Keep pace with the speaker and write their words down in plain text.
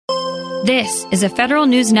This is a Federal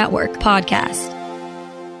News Network podcast.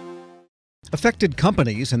 Affected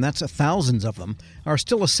companies, and that's thousands of them, are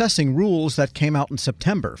still assessing rules that came out in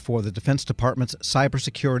September for the Defense Department's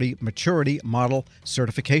Cybersecurity Maturity Model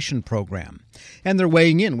Certification Program. And they're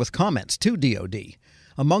weighing in with comments to DoD.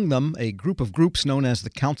 Among them, a group of groups known as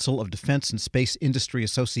the Council of Defense and Space Industry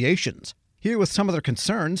Associations. Here with some of their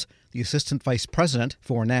concerns, the Assistant Vice President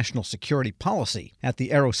for National Security Policy at the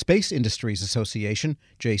Aerospace Industries Association,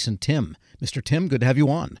 Jason Timm. Mr. Timm, good to have you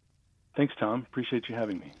on. Thanks, Tom. Appreciate you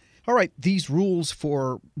having me. All right, these rules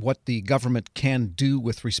for what the government can do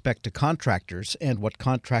with respect to contractors and what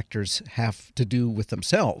contractors have to do with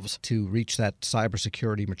themselves to reach that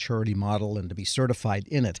cybersecurity maturity model and to be certified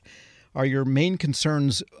in it. Are your main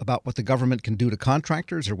concerns about what the government can do to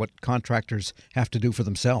contractors or what contractors have to do for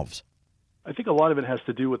themselves? I think a lot of it has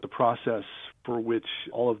to do with the process for which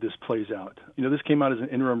all of this plays out. This came out as an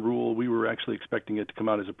interim rule. We were actually expecting it to come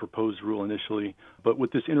out as a proposed rule initially. But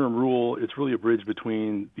with this interim rule, it's really a bridge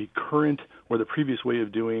between the current or the previous way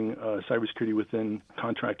of doing cybersecurity within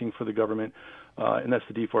contracting for the government, and that's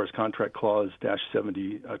the DFARS Contract Clause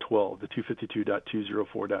 -7012, the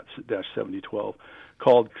 252.204-7012,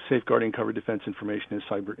 called Safeguarding Covered Defense Information and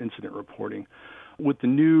Cyber Incident Reporting. With the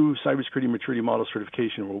new Cybersecurity Maturity Model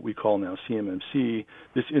Certification, or what we call now CMMC,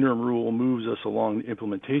 this interim rule moves us along the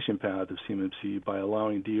implementation path of CMMC by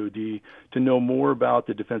allowing DoD to know more about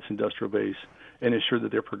the defense industrial base and ensure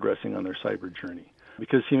that they're progressing on their cyber journey.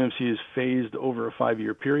 Because CMMC is phased over a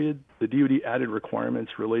 5-year period, the DoD added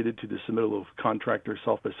requirements related to the submittal of contractor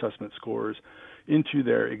self-assessment scores into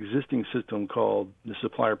their existing system called the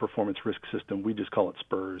Supplier Performance Risk System. We just call it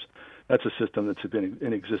SPRS. That's a system that's been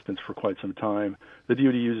in existence for quite some time. The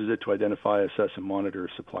DoD uses it to identify, assess, and monitor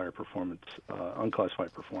supplier performance,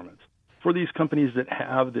 unclassified performance. For these companies that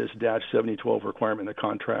have this -7012 requirement in the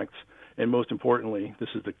contracts, and most importantly, this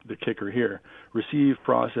is the kicker here, receive,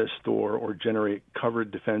 process, store, or generate covered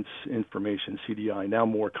defense information, CDI, now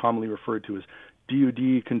more commonly referred to as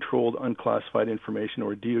DoD-controlled unclassified information,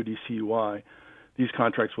 or DoD CUI. These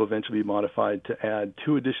contracts will eventually be modified to add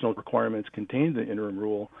 2 additional requirements contained in the interim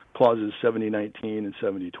rule, clauses 7019 and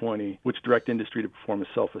 7020, which direct industry to perform a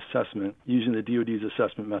self-assessment using the DoD's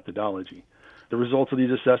assessment methodology. The results of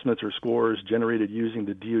these assessments are scores generated using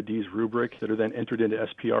the DoD's rubric that are then entered into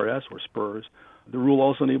SPRS, or SPRS. The rule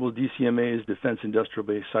also enables DCMA's Defense Industrial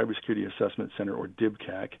Base Cybersecurity Assessment Center, or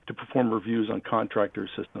DIBCAC, to perform reviews on contractor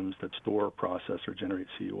systems that store, process, or generate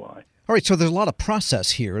CUI. All right, so there's a lot of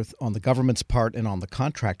process here on the government's part and on the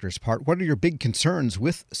contractor's part. What are your big concerns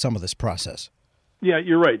with some of this process? Yeah,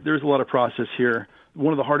 you're right. There's a lot of process here.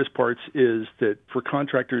 One of the hardest parts is that for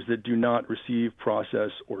contractors that do not receive,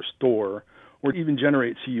 process, or store, or even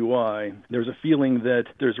generate CUI, there's a feeling that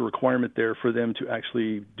there's a requirement there for them to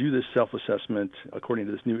actually do this self-assessment according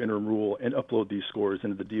to this new interim rule and upload these scores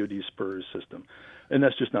into the DoD SPRS system. And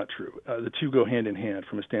that's just not true. The two go hand in hand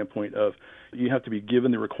from a standpoint of you have to be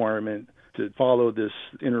given the requirement to follow this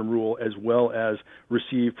interim rule as well as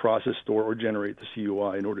receive, process, store, or generate the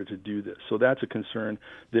CUI in order to do this. So that's a concern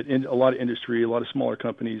that in a lot of industry, a lot of smaller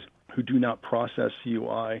companies who do not process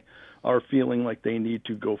CUI are feeling like they need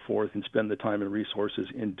to go forth and spend the time and resources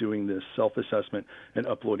in doing this self-assessment and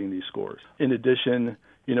uploading these scores. In addition,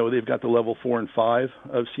 they've got the level 4 and 5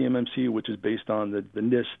 of CMMC, which is based on the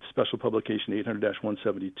NIST Special Publication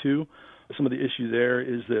 800-172. Some of the issue there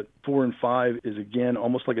is that 4 and 5 is, again,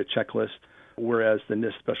 almost like a checklist, whereas the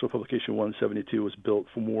NIST Special Publication 172 was built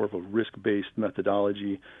for more of a risk-based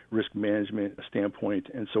methodology, risk management standpoint.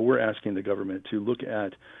 And so we're asking the government to look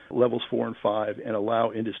at levels 4 and 5 and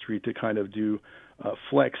allow industry to kind of do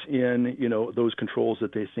flex in, those controls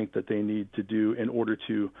that they think that they need to do in order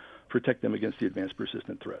to protect them against the advanced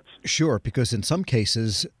persistent threats. Sure, because in some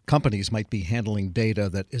cases, companies might be handling data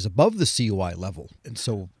that is above the CUI level, and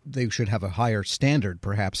so they should have a higher standard,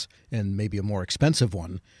 perhaps, and maybe a more expensive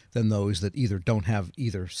one than those that either don't have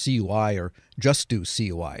either CUI or just do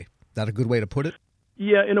CUI. Is that a good way to put it?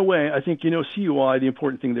 Yeah, in a way. I think, CUI, the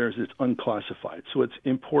important thing there is it's unclassified. So it's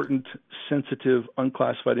important, sensitive,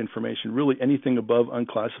 unclassified information. Really anything above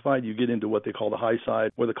unclassified, you get into what they call the high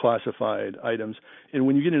side or the classified items. And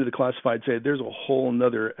when you get into the classified side, there's a whole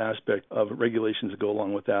other aspect of regulations that go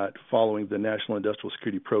along with that following the National Industrial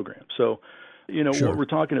Security Program. So, Sure. What we're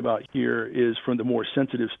talking about here is from the more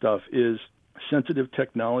sensitive stuff is sensitive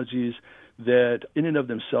technologies that in and of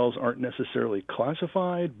themselves aren't necessarily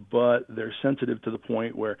classified, but they're sensitive to the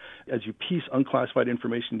point where as you piece unclassified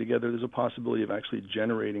information together, there's a possibility of actually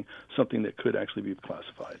generating something that could actually be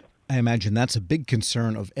classified. I imagine that's a big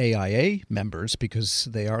concern of AIA members because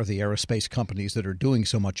they are the aerospace companies that are doing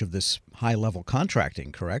so much of this high-level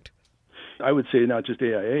contracting, correct? I would say not just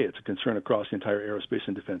AIA, it's a concern across the entire aerospace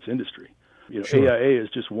and defense industry. Sure. AIA is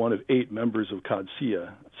just one of 8 members of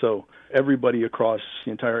CODCIA. So everybody across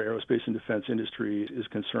the entire aerospace and defense industry is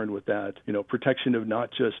concerned with that. Protection of not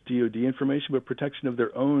just DoD information, but protection of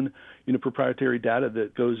their own, proprietary data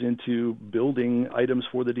that goes into building items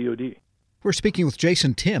for the DoD. We're speaking with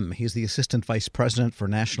Jason Timm. He's the Assistant Vice President for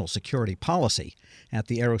National Security Policy at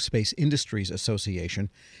the Aerospace Industries Association.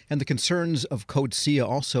 And the concerns of CODCIA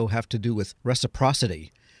also have to do with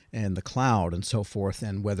reciprocity and the cloud and so forth,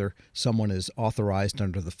 and whether someone is authorized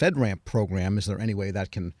under the FedRAMP program. Is there any way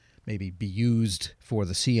that can maybe be used for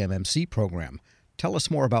the CMMC program? Tell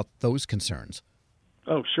us more about those concerns.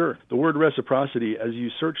 Oh, sure. The word reciprocity, as you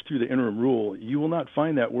search through the interim rule, you will not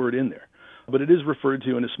find that word in there. But it is referred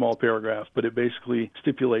to in a small paragraph, but it basically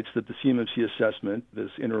stipulates that the CMMC assessment, this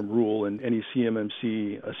interim rule, and any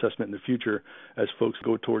CMMC assessment in the future as folks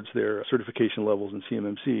go towards their certification levels in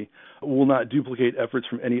CMMC, will not duplicate efforts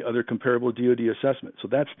from any other comparable DoD assessment. So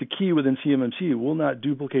that's the key within CMMC, will not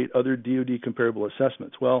duplicate other DoD comparable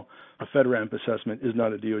assessments. Well, a FedRAMP assessment is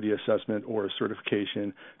not a DoD assessment or a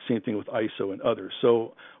certification, same thing with ISO and others.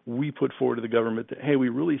 So we put forward to the government that, hey, we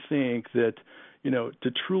really think that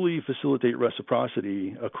to truly facilitate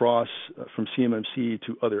reciprocity across from CMMC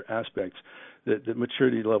to other aspects, that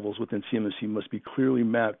maturity levels within CMMC must be clearly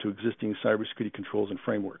mapped to existing cybersecurity controls and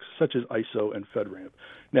frameworks, such as ISO and FedRAMP.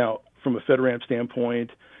 Now, from a FedRAMP standpoint,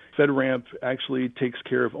 FedRAMP actually takes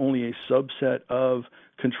care of only a subset of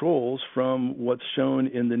controls from what's shown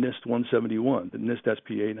in the NIST 171, the NIST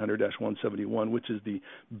SP 800-171, which is the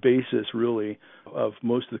basis, really, of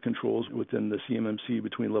most of the controls within the CMMC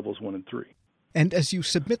between levels 1 and 3. And as you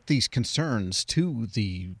submit these concerns to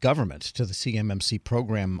the government, to the CMMC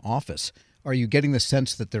program office, are you getting the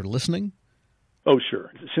sense that they're listening? Oh,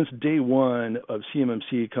 sure. Since day one of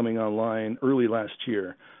CMMC coming online early last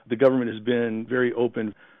year, the government has been very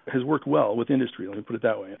open, has worked well with industry, let me put it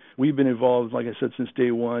that way. We've been involved, like I said, since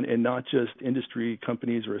day one, and not just industry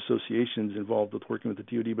companies or associations involved with working with the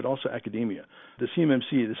DoD, but also academia. The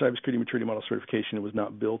CMMC, the Cybersecurity Maturity Model Certification, was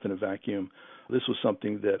not built in a vacuum. This was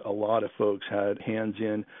something that a lot of folks had hands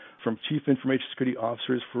in, from chief information security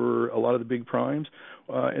officers for a lot of the big primes,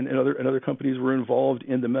 and other companies were involved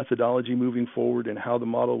in the methodology moving forward and how the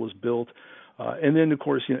model was built. And then, of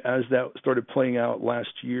course, as that started playing out last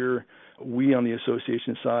year, we on the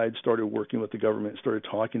association side started working with the government, started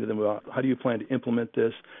talking to them about how do you plan to implement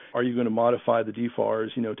this? Are you going to modify the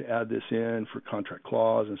DFARS, to add this in for contract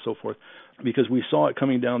clause and so forth? Because we saw it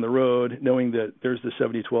coming down the road, knowing that there's the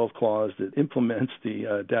 7012 clause that implements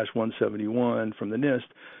the Dash 171 from the NIST.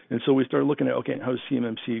 And so we started looking at, okay, how is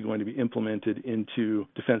CMMC going to be implemented into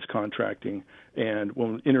defense contracting? And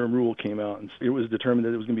when the interim rule came out, and it was determined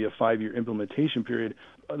that it was going to be a 5-year implementation period,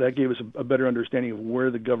 that gave us a better understanding of where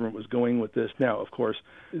the government was going with this. Now, of course,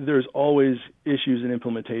 there's always issues in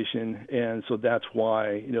implementation, and so that's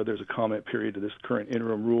why, there's a comment period to this current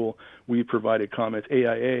interim rule. We provided comments.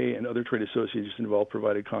 AIA and other trade associations involved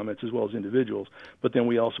provided comments, as well as individuals, but then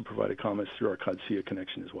we also provided comments through our CODCIA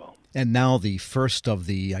connection as well. And now the first of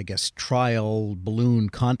the, trial balloon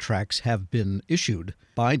contracts have been issued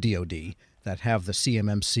by DoD that have the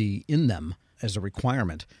CMMC in them as a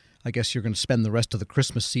requirement. I guess you're going to spend the rest of the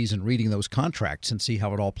Christmas season reading those contracts and see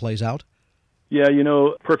how it all plays out? Yeah,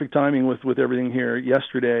 perfect timing with everything here.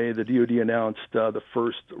 Yesterday, the DoD announced the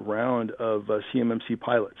first round of CMMC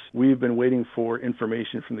pilots. We've been waiting for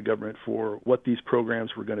information from the government for what these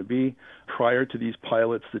programs were going to be. Prior to these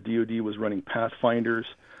pilots, the DoD was running pathfinders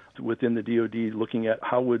within the DoD, looking at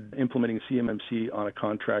how would implementing CMMC on a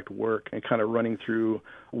contract work, and kind of running through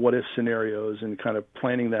what-if scenarios and kind of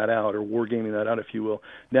planning that out, or wargaming that out, if you will.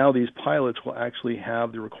 Now these pilots will actually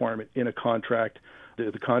have the requirement in a contract.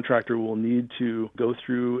 The contractor will need to go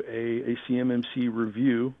through a CMMC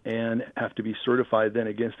review and have to be certified then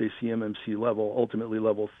against a CMMC level, ultimately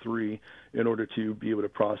level 3, in order to be able to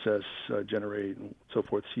process, generate, and so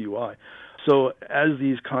forth, CUI. So as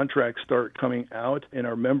these contracts start coming out, and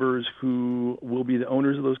our members who will be the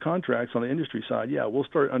owners of those contracts on the industry side, we'll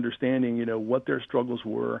start understanding, what their struggles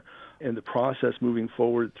were and the process moving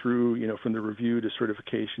forward through, from the review to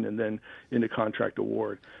certification and then into contract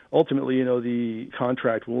award. Ultimately, the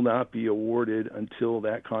contract will not be awarded until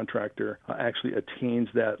that contractor actually attains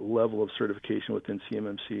that level of certification within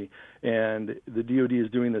CMMC. And the DoD is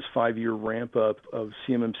doing this 5-year ramp up of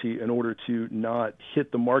CMMC in order to not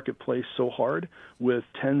hit the marketplace so hard with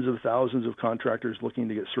tens of thousands of contractors looking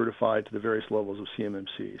to get certified to the various levels of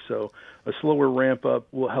CMMC. So a slower ramp up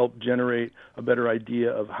will help generate a better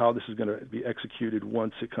idea of how this is going to be executed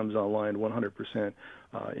once it comes online 100%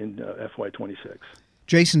 in FY26.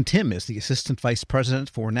 Jason Timm is the Assistant Vice President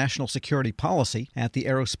for National Security Policy at the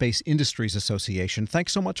Aerospace Industries Association.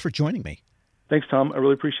 Thanks so much for joining me. Thanks, Tom. I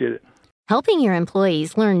really appreciate it. Helping your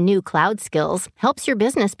employees learn new cloud skills helps your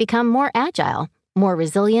business become more agile, more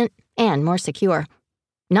resilient, and more secure.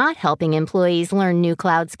 Not helping employees learn new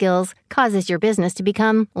cloud skills causes your business to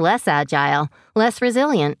become less agile, less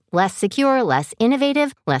resilient, less secure, less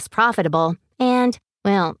innovative, less profitable, and,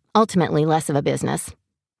 well, ultimately less of a business.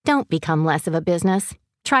 Don't become less of a business.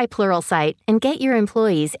 Try Pluralsight and get your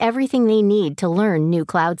employees everything they need to learn new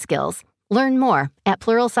cloud skills. Learn more at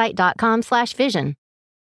pluralsight.com/vision.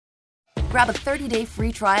 Grab a 30-day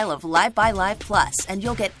free trial of Live by Live Plus, and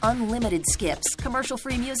you'll get unlimited skips,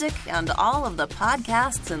 commercial-free music, and all of the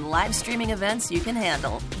podcasts and live streaming events you can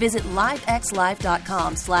handle. Visit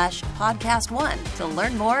livexlive.com/podcast1 to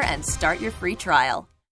learn more and start your free trial.